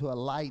as unto a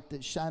light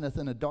that shineth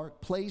in a dark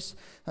place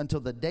until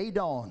the day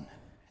dawn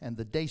and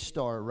the day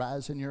star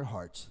arise in your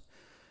hearts.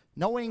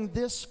 Knowing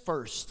this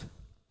first,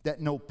 that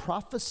no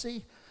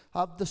prophecy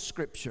of the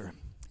Scripture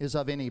is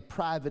of any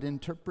private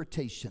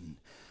interpretation.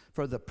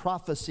 For the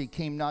prophecy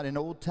came not in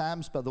old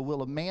times by the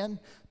will of man,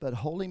 but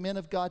holy men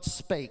of God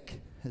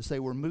spake as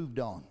they were moved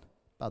on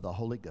by the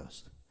Holy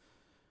Ghost.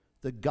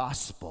 The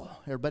gospel.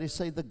 Everybody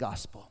say the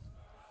gospel.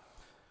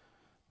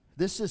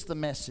 This is the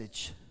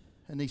message.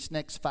 In these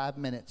next 5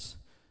 minutes,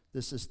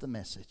 this is the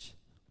message.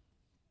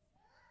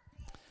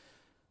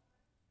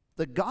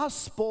 The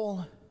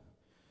gospel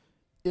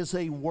is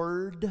a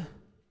word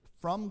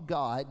from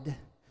God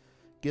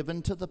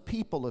given to the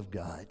people of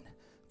God,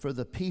 for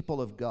the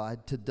people of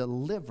God to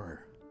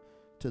deliver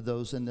to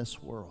those in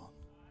this world.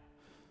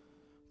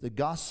 The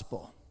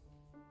gospel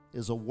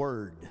is a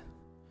word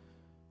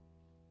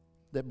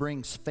that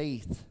brings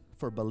faith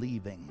for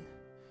believing.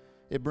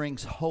 It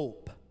brings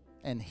hope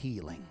and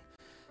healing.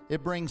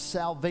 It brings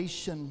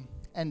salvation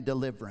and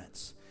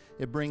deliverance.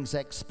 It brings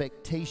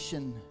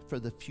expectation for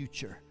the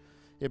future.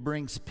 It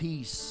brings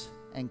peace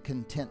and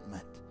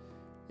contentment.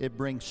 It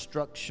brings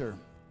structure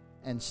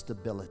and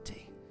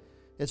stability.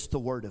 It's the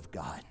Word of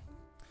God.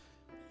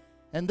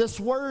 And this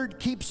Word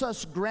keeps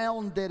us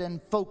grounded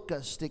and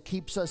focused. It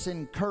keeps us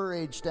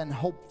encouraged and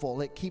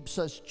hopeful. It keeps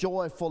us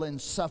joyful in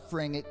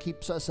suffering. It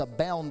keeps us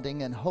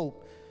abounding in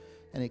hope.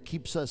 And it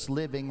keeps us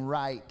living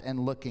right and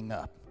looking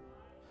up.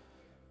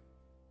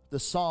 The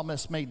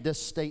psalmist made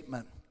this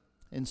statement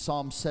in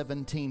Psalm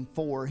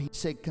 17:4. He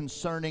said,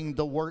 concerning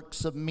the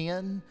works of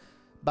men,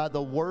 by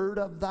the word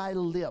of thy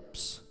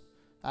lips,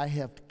 I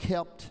have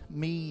kept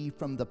me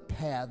from the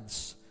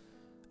paths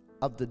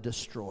of the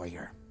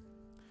destroyer.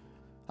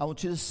 I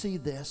want you to see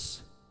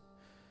this.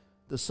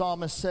 The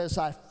psalmist says,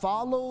 I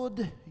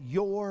followed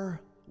your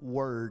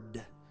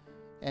word,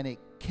 and it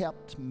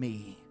kept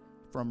me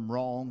from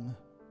wrong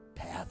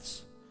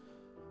paths.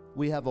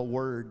 We have a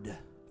word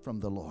from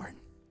the Lord.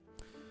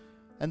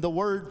 And the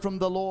word from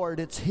the Lord,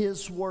 it's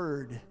His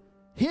word.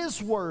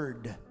 His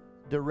word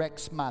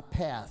directs my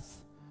path.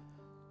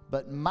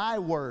 But my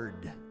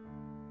word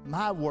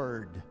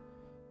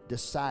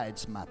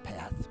decides my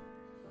path.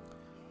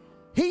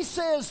 He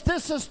says,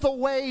 this is the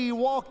way,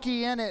 walk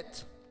ye in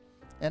it.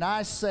 And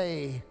I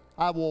say,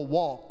 I will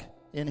walk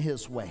in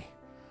His way.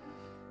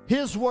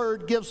 His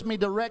word gives me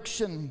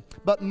direction,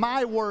 but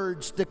my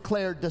words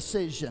declare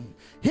decision.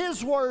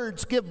 His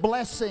words give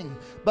blessing,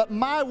 but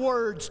my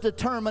words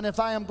determine if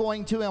I am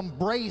going to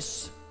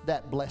embrace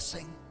that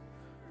blessing.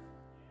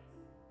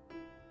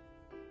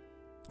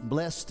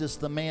 Blessed is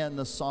the man,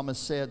 the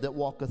psalmist said, that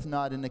walketh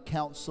not in the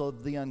counsel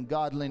of the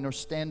ungodly, nor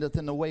standeth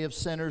in the way of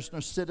sinners,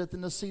 nor sitteth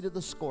in the seat of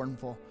the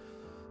scornful.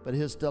 But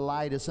his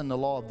delight is in the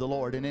law of the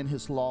Lord, and in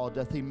His law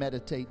doth he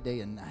meditate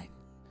day and night.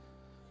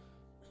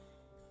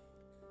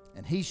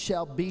 And he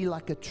shall be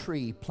like a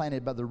tree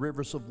planted by the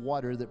rivers of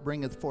water, that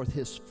bringeth forth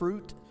his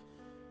fruit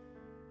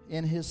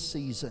in his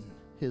season.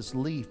 His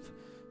leaf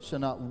shall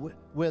not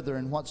wither,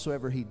 and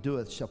whatsoever he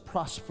doeth shall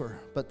prosper.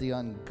 But the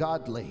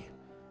ungodly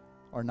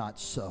are not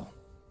so.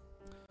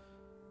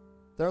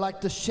 They're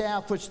like the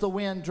chaff which the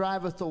wind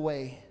driveth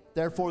away.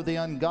 Therefore the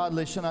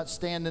ungodly shall not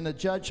stand in the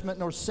judgment,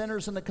 nor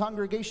sinners in the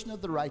congregation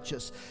of the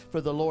righteous.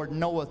 For the Lord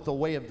knoweth the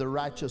way of the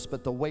righteous,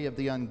 but the way of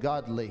the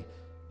ungodly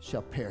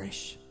shall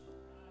perish.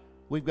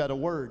 We've got a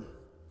word.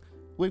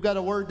 We've got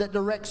a word that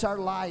directs our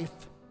life.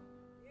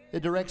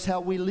 It directs how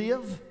we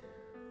live,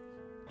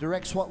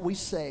 directs what we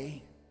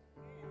say,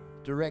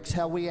 directs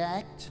how we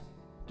act,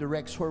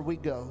 directs where we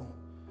go.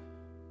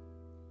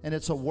 And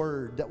it's a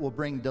word that will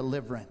bring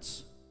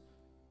deliverance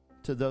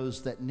to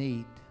those that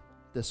need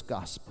this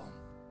gospel.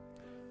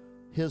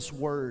 His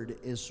word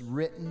is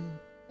written,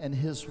 and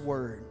His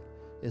word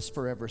is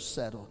forever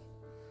settled.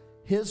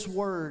 His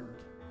word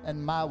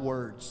and my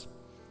words.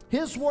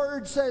 His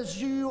word says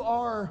you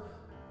are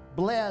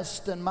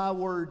blessed, and my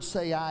words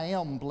say I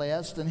am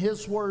blessed. And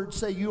His words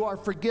say you are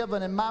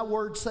forgiven, and my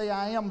words say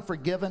I am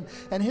forgiven.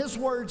 And His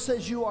word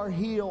says you are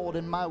healed,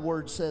 and my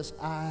word says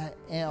I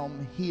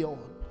am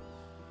healed.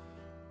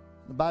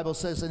 The Bible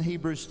says in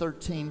Hebrews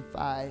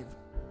 13:5,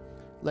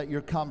 let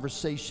your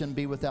conversation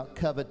be without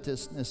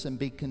covetousness, and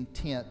be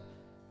content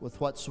with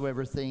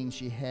whatsoever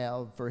things ye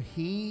have. For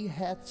He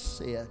hath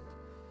said,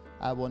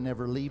 I will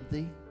never leave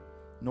thee,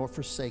 nor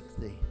forsake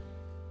thee.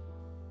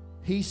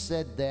 He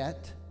said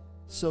that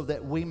so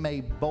that we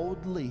may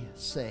boldly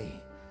say,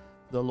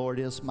 the Lord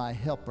is my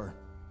helper.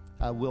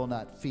 I will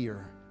not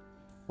fear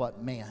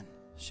what man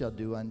shall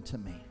do unto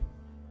me.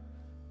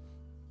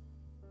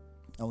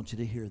 I want you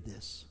to hear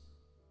this.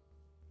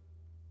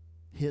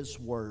 His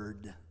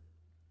word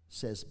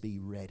says be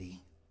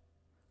ready.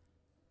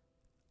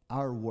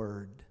 Our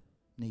word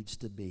needs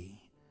to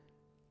be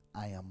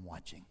I am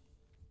watching.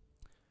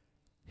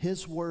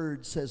 His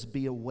word says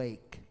be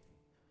awake.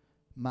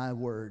 My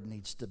word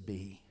needs to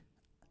be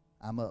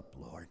I'm up,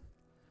 Lord.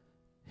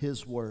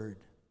 His word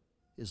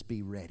is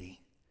be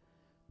ready.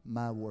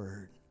 My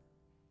word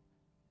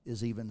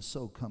is even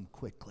so come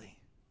quickly,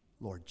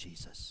 Lord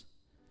Jesus.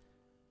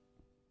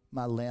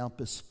 My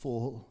lamp is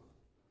full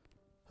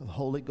of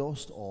Holy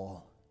Ghost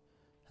oil,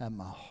 and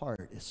my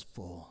heart is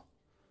full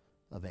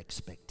of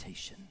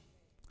expectation.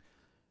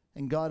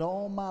 And God,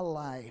 all my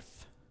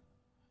life,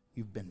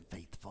 you've been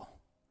faithful.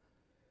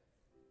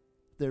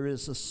 There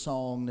is a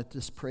song that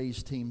this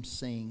praise team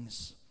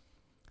sings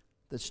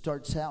that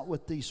starts out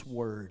with these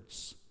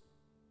words.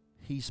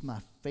 He's my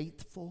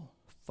faithful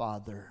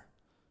Father,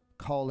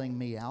 calling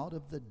me out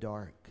of the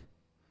dark,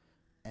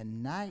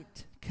 and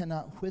night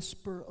cannot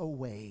whisper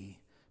away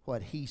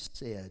what He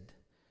said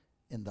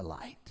in the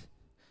light.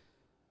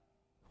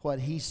 What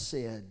He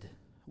said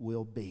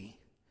will be.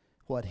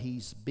 What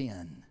He's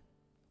been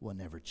will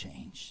never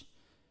change.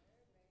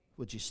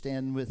 Would you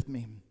stand with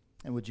me,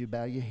 and would you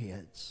bow your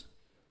heads?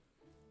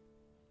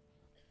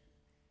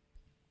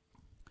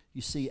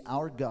 You see,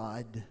 our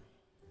God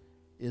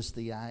is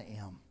the I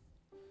am.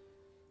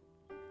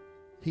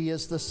 He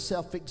is the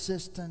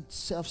self-existent,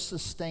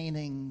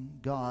 self-sustaining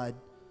God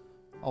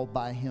all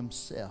by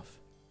Himself.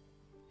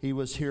 He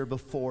was here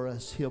before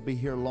us. He'll be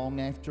here long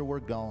after we're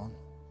gone.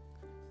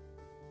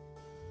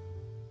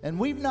 And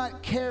we've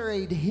not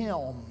carried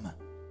Him.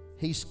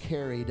 He's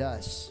carried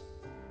us.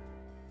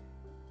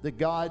 The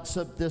gods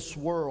of this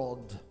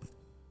world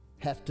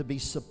have to be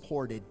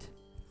supported.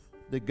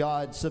 The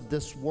gods of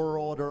this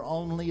world are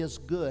only as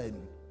good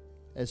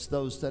as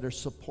those that are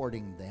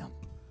supporting them.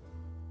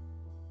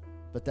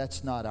 But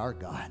that's not our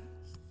God.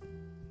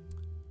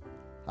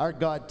 Our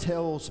God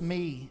tells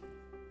me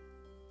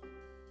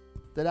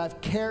that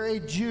I've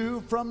carried you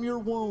from your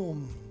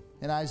womb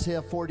in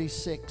Isaiah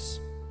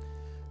 46.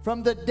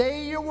 From the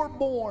day you were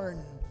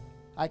born,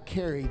 I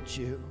carried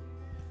you.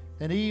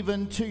 And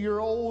even to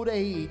your old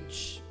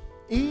age,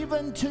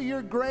 even to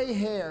your gray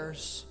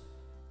hairs,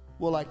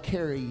 will I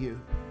carry you.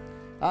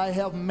 I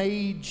have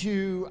made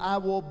you. I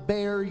will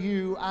bear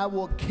you. I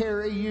will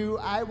carry you.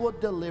 I will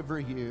deliver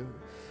you.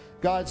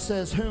 God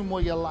says, whom will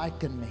you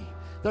liken me?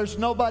 There's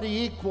nobody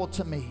equal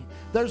to me.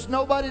 There's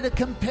nobody to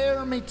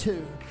compare me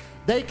to.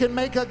 They can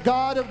make a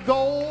God of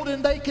gold,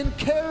 and they can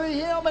carry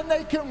Him, and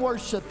they can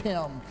worship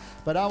Him.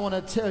 But I want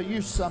to tell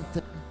you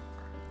something.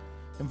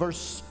 In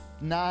verse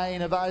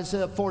 9 of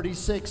Isaiah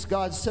 46,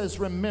 God says,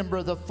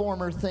 remember the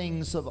former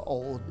things of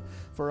old.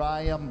 For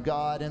I am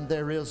God and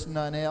there is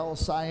none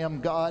else. I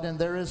am God and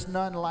there is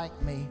none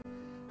like me.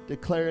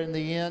 Declaring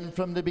the end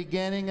from the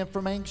beginning and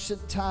from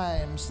ancient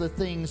times, the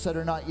things that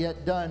are not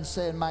yet done,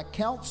 saying, my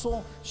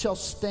counsel shall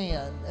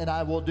stand, and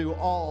I will do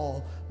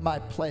all my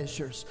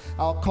pleasures.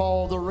 I'll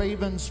call the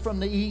ravens from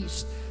the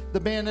east, the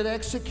man that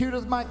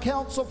executeth my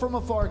counsel from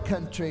a far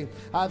country.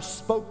 I've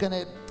spoken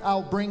it,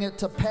 I'll bring it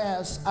to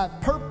pass. I've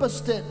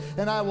purposed it,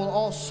 and I will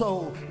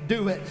also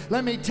do it.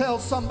 Let me tell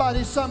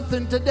somebody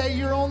something today.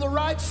 You're on the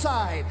right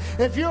side.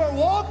 If you're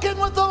walking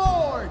with the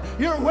Lord,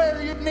 you're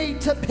where you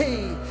need to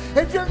be.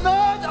 If you're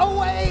not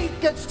awake,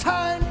 it's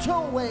time to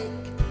awake.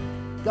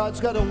 God's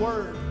got a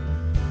word.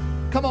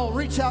 Come on,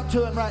 reach out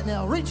to Him right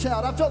now. Reach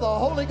out. I feel the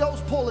Holy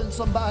Ghost pulling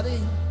somebody.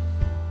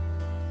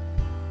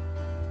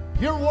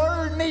 Your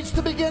word needs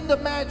to begin to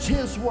match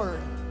His word.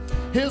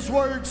 His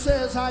word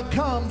says, I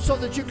come so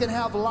that you can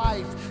have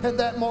life, and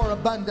that more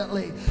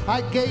abundantly.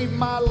 I gave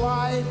my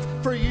life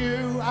for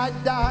you. I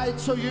died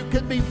so you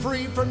could be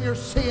free from your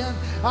sin.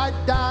 I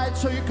died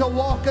so you could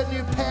walk a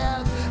new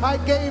path. I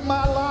gave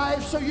my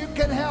life so you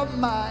can have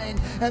mine.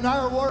 And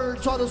our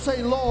words ought to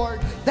say, Lord,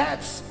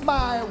 that's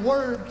my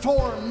word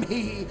for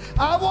me.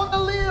 I want to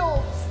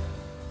live.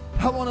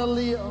 I want to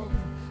live.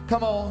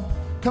 Come on.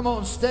 Come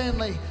on,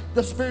 Stanley.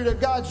 The Spirit of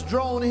God's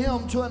drawn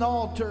him to an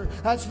altar.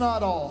 That's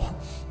not all.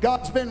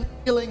 God's been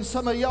healing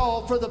some of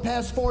y'all for the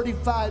past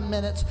 45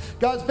 minutes.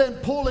 God's been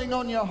pulling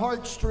on your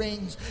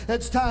heartstrings.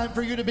 It's time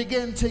for you to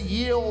begin to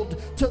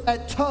yield to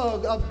that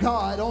tug of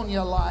God on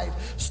your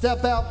life.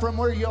 Step out from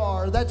where you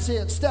are. That's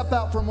it. Step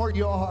out from where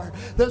you are.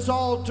 This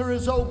altar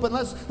is open.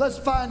 Let's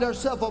find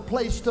ourselves a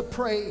place to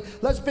pray.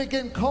 Let's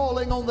begin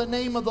calling on the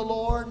name of the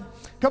Lord.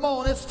 Come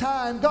on, it's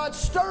time. God's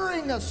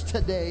stirring us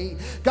today.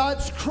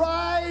 God's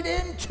cried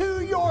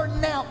into your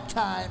nap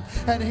time.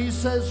 And He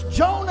says,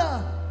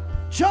 Jonah,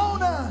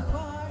 Jonah,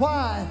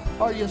 why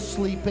are you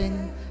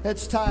sleeping?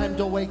 It's time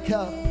to wake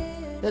up.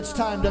 It's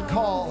time to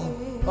call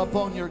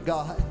upon your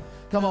God.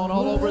 Come on,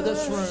 all over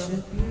this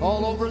room.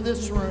 All over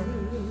this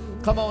room.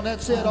 Come on,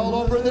 that's it. All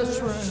over this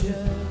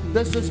room.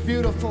 This is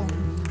beautiful.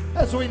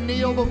 As we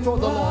kneel before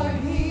the Lord.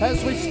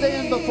 As we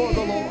stand before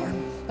the Lord.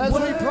 As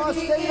we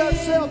prostrate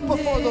ourselves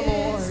before the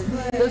Lord.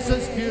 This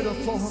is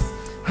beautiful.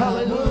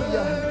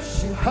 Hallelujah.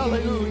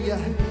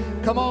 Hallelujah.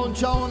 Come on,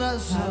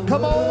 Jonas.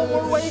 Come on,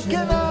 we're waking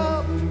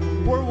up.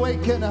 We're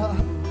waking up.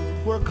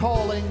 We're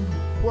calling.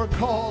 We're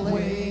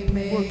calling.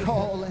 We're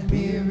calling.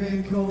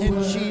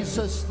 In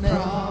Jesus'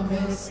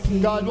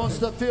 name. God wants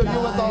to fill you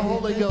with the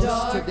Holy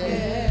Ghost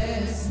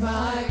today.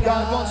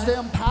 God wants to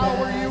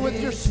empower you with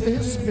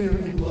His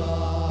Spirit.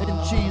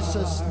 In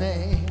Jesus'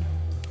 name.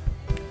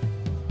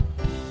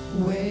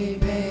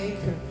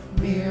 Waymaker,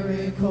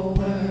 miracle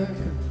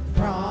worker.